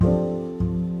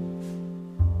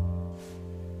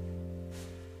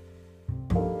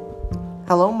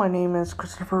Hello, my name is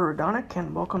Christopher Rodonick,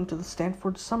 and welcome to the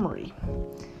Stanford Summary.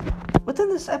 Within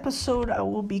this episode, I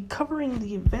will be covering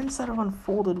the events that have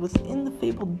unfolded within the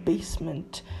fabled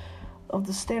basement of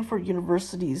the Stanford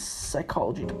University's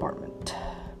psychology department,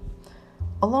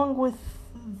 along with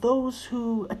those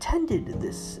who attended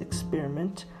this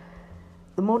experiment,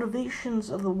 the motivations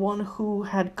of the one who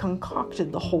had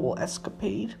concocted the whole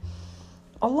escapade,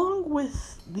 along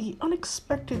with the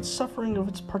unexpected suffering of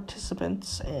its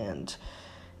participants and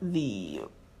the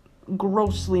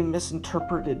grossly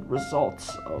misinterpreted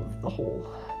results of the whole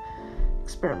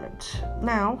experiment.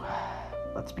 Now,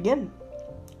 let's begin.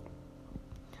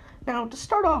 Now, to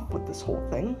start off with this whole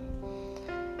thing,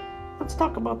 let's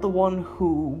talk about the one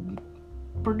who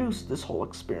produced this whole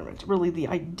experiment, really the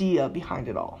idea behind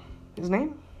it all. His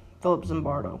name? Philip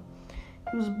Zimbardo.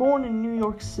 He was born in New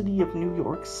York City of New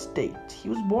York State. He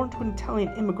was born to an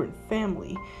Italian immigrant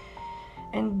family,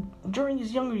 and during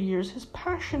his younger years, his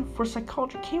passion for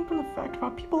psychology came from the fact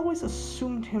that people always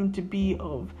assumed him to be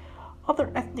of other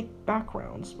ethnic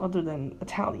backgrounds other than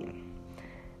Italian.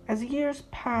 As the years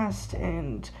passed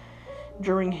and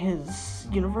during his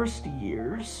university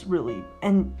years, really,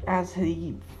 and as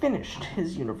he finished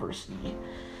his university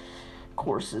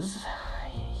courses,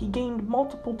 he gained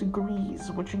multiple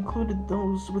degrees, which included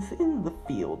those within the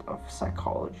field of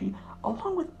psychology,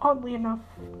 along with, oddly enough,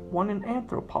 one in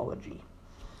anthropology.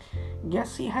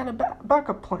 Yes, he had a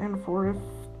backup plan for if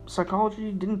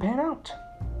psychology didn't pan out.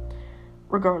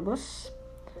 Regardless,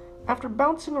 after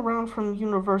bouncing around from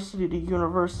university to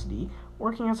university,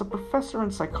 working as a professor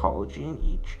in psychology in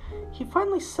each, he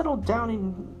finally settled down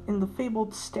in the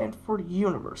fabled Stanford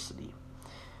University.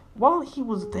 While he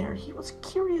was there, he was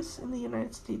curious in the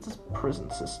United States'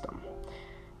 prison system,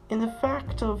 in the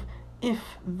fact of if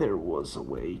there was a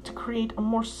way to create a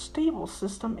more stable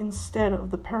system instead of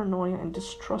the paranoia and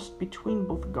distrust between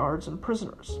both guards and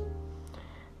prisoners.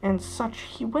 And such,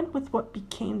 he went with what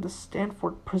became the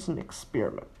Stanford Prison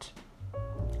Experiment.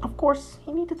 Of course,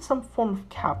 he needed some form of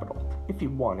capital if he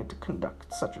wanted to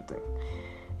conduct such a thing,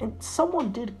 and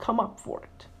someone did come up for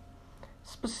it.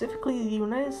 Specifically, the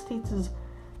United States'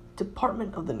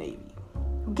 Department of the Navy,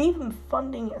 who gave him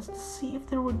funding as to see if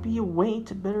there would be a way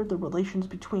to better the relations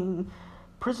between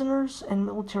prisoners and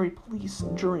military police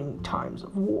during times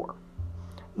of war.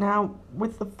 Now,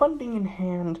 with the funding in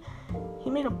hand,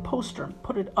 he made a poster and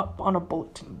put it up on a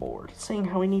bulletin board, saying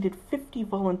how he needed 50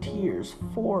 volunteers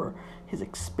for his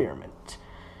experiment,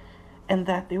 and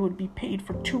that they would be paid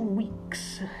for 2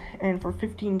 weeks, and for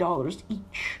 $15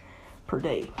 each per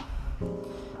day.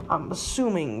 I'm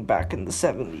assuming back in the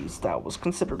 70s that was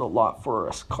considered a lot for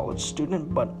a college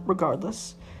student, but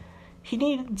regardless, he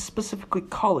needed specifically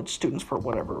college students for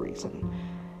whatever reason.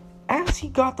 As he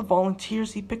got the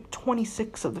volunteers, he picked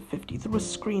 26 of the 50 through a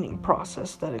screening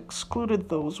process that excluded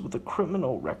those with a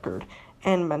criminal record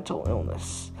and mental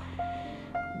illness.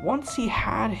 Once he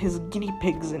had his guinea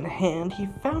pigs in hand, he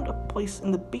found a place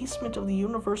in the basement of the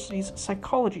university's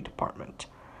psychology department.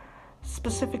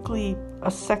 Specifically, a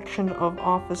section of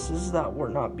offices that were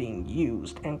not being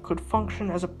used and could function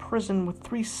as a prison with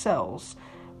 3 cells,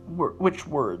 which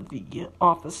were the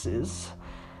offices,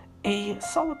 a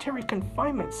solitary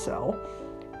confinement cell,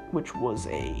 which was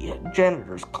a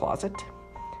janitor's closet,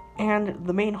 and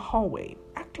the main hallway,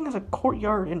 acting as a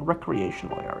courtyard and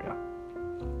recreational area.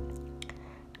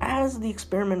 As the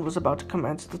experiment was about to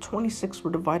commence, the 26 were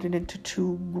divided into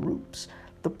 2 groups,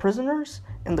 the prisoners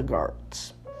and the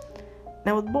guards.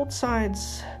 Now, with both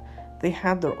sides, they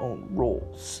had their own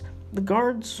roles. The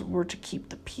guards were to keep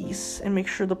the peace and make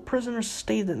sure the prisoners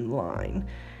stayed in line,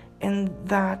 and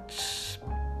that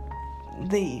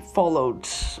they followed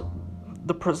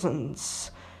the prison's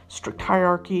strict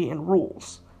hierarchy and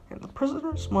rules. And the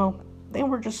prisoners, well, they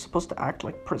were just supposed to act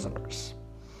like prisoners.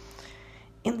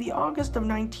 In the August of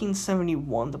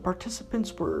 1971, the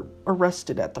participants were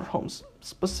arrested at their homes,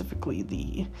 specifically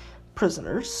the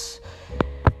prisoners,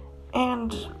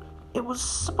 and it was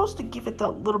supposed to give it that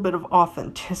little bit of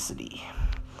authenticity.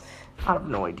 I have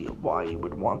no idea why you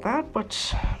would want that,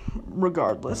 but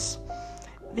regardless,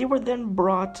 they were then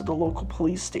brought to the local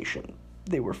police station.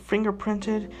 They were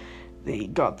fingerprinted, they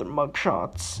got their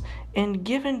mugshots, and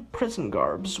given prison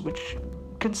garbs, which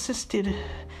consisted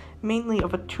mainly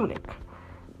of a tunic.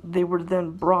 They were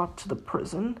then brought to the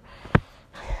prison,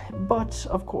 but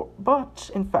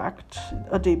in fact,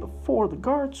 a day before, the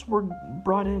guards were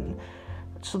brought in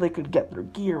so they could get their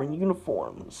gear and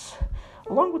uniforms,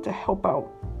 along with to help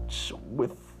out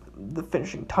with the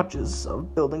finishing touches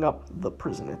of building up the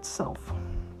prison itself.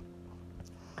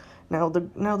 Now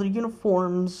the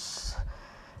uniforms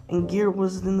and gear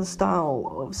was in the style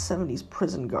of 70s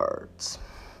prison guards.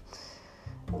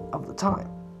 of the time.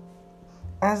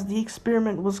 As the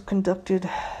experiment was conducted,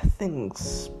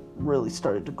 things really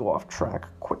started to go off track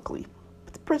quickly.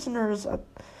 With the prisoners,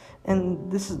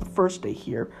 and this is the first day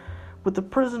here, with the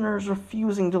prisoners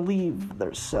refusing to leave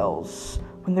their cells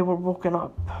when they were woken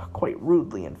up, quite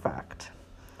rudely in fact.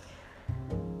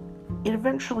 It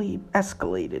eventually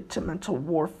escalated to mental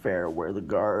warfare where the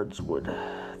guards would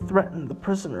threaten the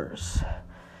prisoners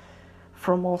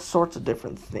from all sorts of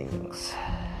different things.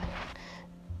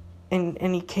 In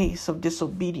any case of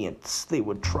disobedience, they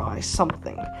would try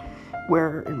something,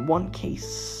 where in one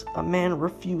case, a man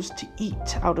refused to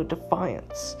eat out of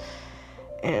defiance.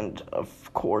 And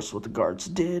of course, what the guards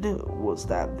did was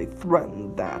that they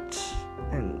threatened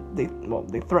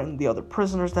they threatened the other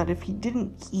prisoners that if he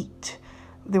didn't eat,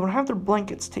 they would have their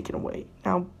blankets taken away.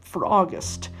 Now, for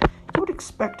August, you would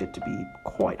expect it to be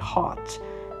quite hot,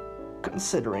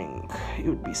 considering it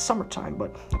would be summertime,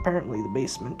 but apparently the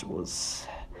basement was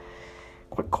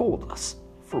quite cold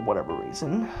for whatever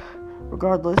reason.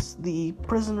 Regardless, the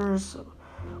prisoners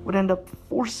would end up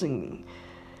forcing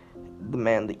the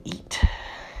man to eat,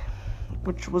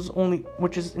 which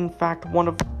is in fact one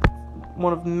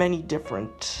of many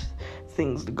different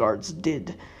things the guards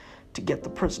did to get the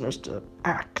prisoners to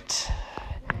act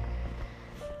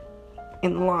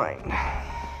in line.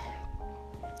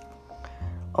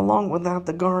 Along with that,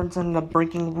 the guards ended up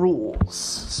breaking rules,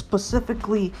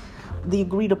 specifically the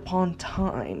agreed upon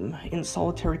time in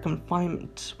solitary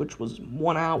confinement, which was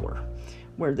 1 hour,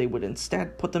 where they would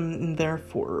instead put them in there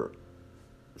for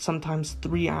sometimes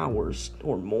 3 hours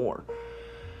or more,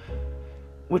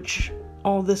 which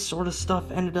all this sort of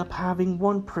stuff ended up having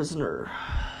one prisoner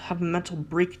have a mental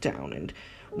breakdown, and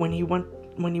when he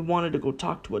wanted to go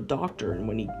talk to a doctor, and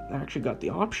when he actually got the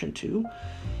option to,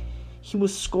 he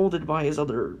was scolded by his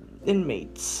other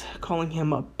inmates, calling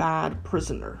him a bad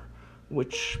prisoner,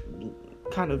 which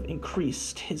kind of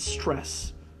increased his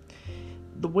stress.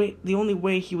 The only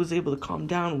way he was able to calm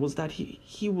down was that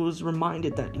he was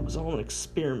reminded that it was all an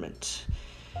experiment,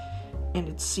 and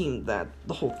it seemed that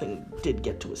the whole thing did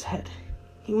get to his head.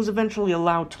 He was eventually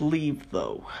allowed to leave,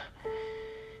 though,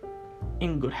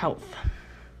 in good health,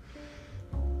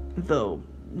 though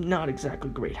not exactly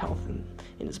great health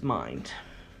in his mind.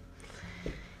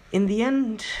 In the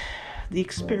end, the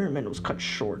experiment was cut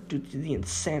short due to the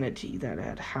insanity that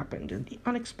had happened and the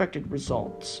unexpected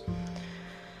results.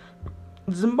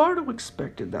 Zimbardo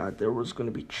expected that there was going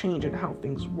to be change in how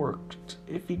things worked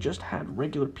if he just had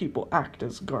regular people act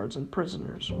as guards and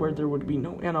prisoners, where there would be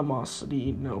no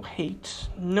animosity, no hate,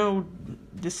 no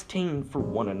disdain for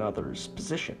one another's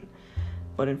position.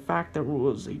 But in fact, there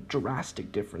was a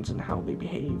drastic difference in how they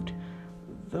behaved,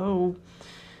 though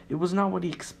it was not what he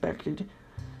expected,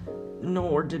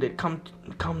 nor did it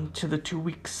come to the 2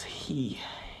 weeks he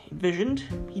envisioned.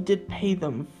 He did pay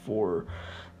them for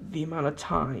the amount of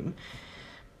time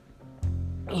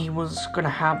he was going to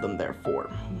have them there for,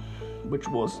 which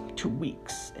was 2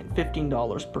 weeks and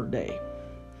 $15 per day.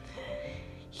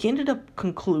 He ended up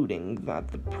concluding that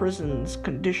the prison's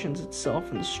conditions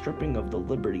itself and the stripping of the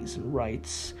liberties and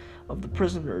rights of the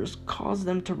prisoners caused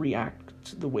them to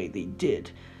react the way they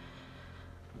did,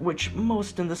 which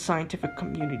most in the scientific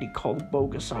community called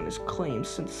bogus on his claims,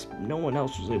 since no one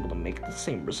else was able to make the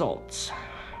same results.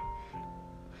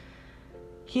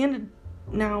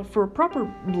 Now, for a proper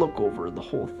look over the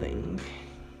whole thing,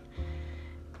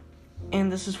 and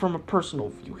this is from a personal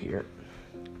view here,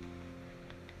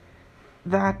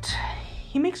 that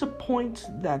he makes a point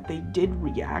that they did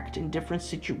react in different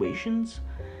situations.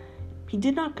 He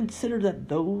did not consider that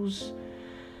those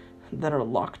that are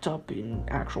locked up in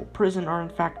actual prison are in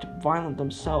fact violent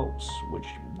themselves, which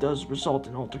does result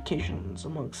in altercations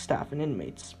amongst staff and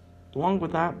inmates. Along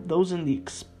with that, those in the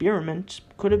experiment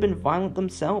could have been violent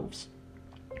themselves,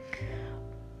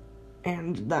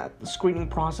 and that the screening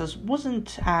process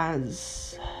wasn't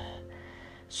as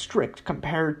strict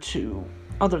compared to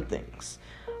other things.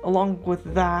 Along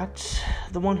with that,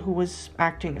 the one who was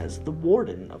acting as the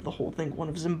warden of the whole thing, one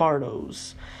of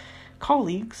Zimbardo's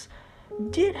colleagues,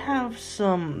 did have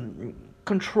some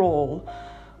control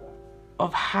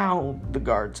of how the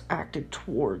guards acted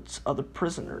towards other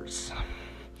prisoners,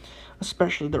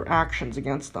 especially their actions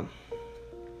against them.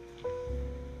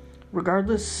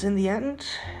 Regardless, in the end,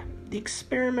 the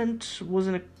experiment was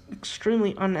an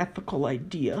extremely unethical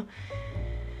idea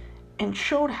and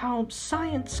showed how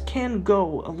science can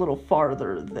go a little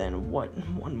farther than what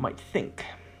one might think.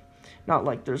 Not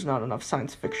like there's not enough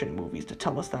science fiction movies to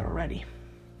tell us that already.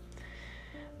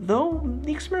 Though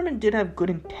the experiment did have good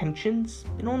intentions,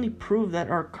 it only proved that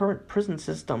our current prison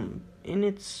system, in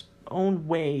its own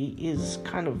way, is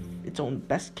kind of its own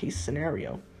best case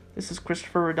scenario. This is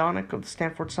Christopher Radonick of the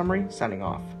Stanford Summary, signing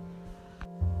off.